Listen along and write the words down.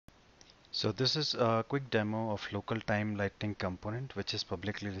So this is a quick demo of local time lightning component which is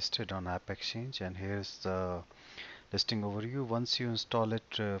publicly listed on AppExchange, and here's the listing overview. Once you install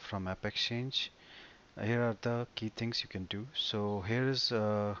it from AppExchange, here are the key things you can do. So here is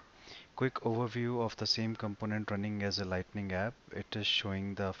a quick overview of the same component running as a lightning app. It is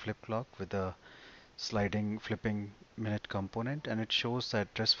showing the flip clock with a sliding flipping minute component, and it shows the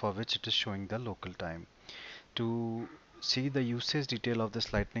address for which it is showing the local time. To see the usage detail of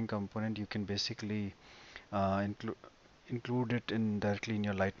this lightning component, you can basically include it in directly in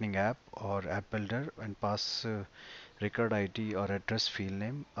your lightning app or app builder and pass record ID or address field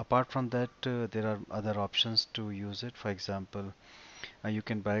name. Apart from that, there are other options to use it. For example, you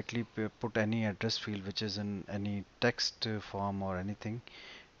can directly put any address field which is in any text form or anything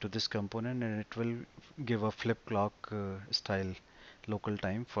to this component, and it will give a flip clock style local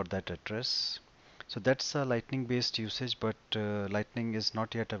time for that address. So that's a Lightning based usage, but Lightning is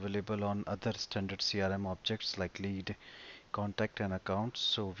not yet available on other standard CRM objects like lead, contact, and accounts.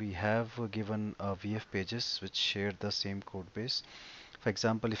 So we have given VF pages which share the same code base. For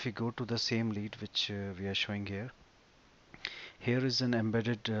example, if you go to the same lead which we are showing here, here is an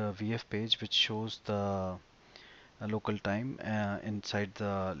embedded VF page which shows the local time inside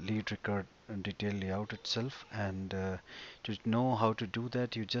the lead record detail layout itself. And to know how to do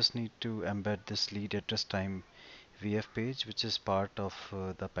that, you just need to embed this lead address time VF page, which is part of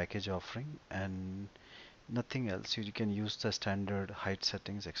the package offering, and nothing else. You can use the standard height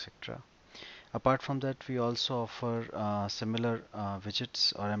settings, etc. Apart from that, we also offer similar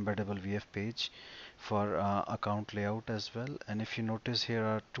widgets or embeddable VF page for account layout as well. And if you notice, here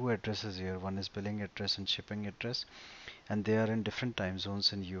are two addresses here. One is billing address and shipping address, and they are in different time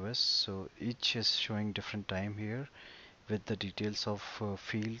zones in US. So each is showing different time here with the details of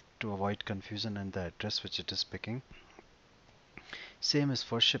field to avoid confusion and the address which it is picking. Same is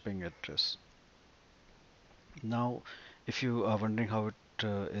for shipping address. Now, if you are wondering how it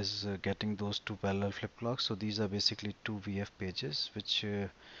is getting those two parallel flip clocks, so these are basically two VF pages, which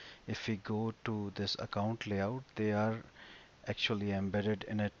if we go to this account layout, they are actually embedded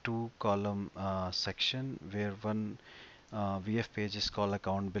in a two column section where one VF page is called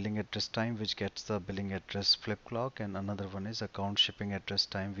account billing address time, which gets the billing address flip clock, and another one is account shipping address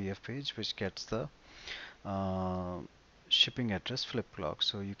time VF page, which gets the uh, shipping address flip clock.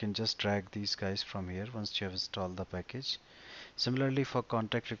 So you can just drag these guys from here once you have installed the package. Similarly, for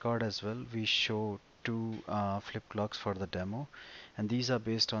contact record as well, we show two flip clocks for the demo, and these are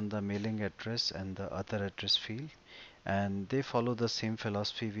based on the mailing address and the other address field, and they follow the same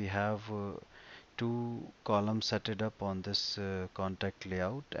philosophy. We have two columns set it up on this contact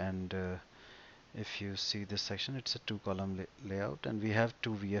layout, and if you see this section, it's a two column layout, and we have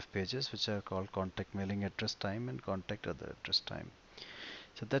two VF pages which are called contact mailing address time and contact other address time.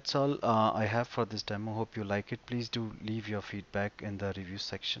 So that's all I have for this demo. Hope you like it. Please do leave your feedback in the review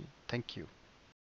section. Thank you.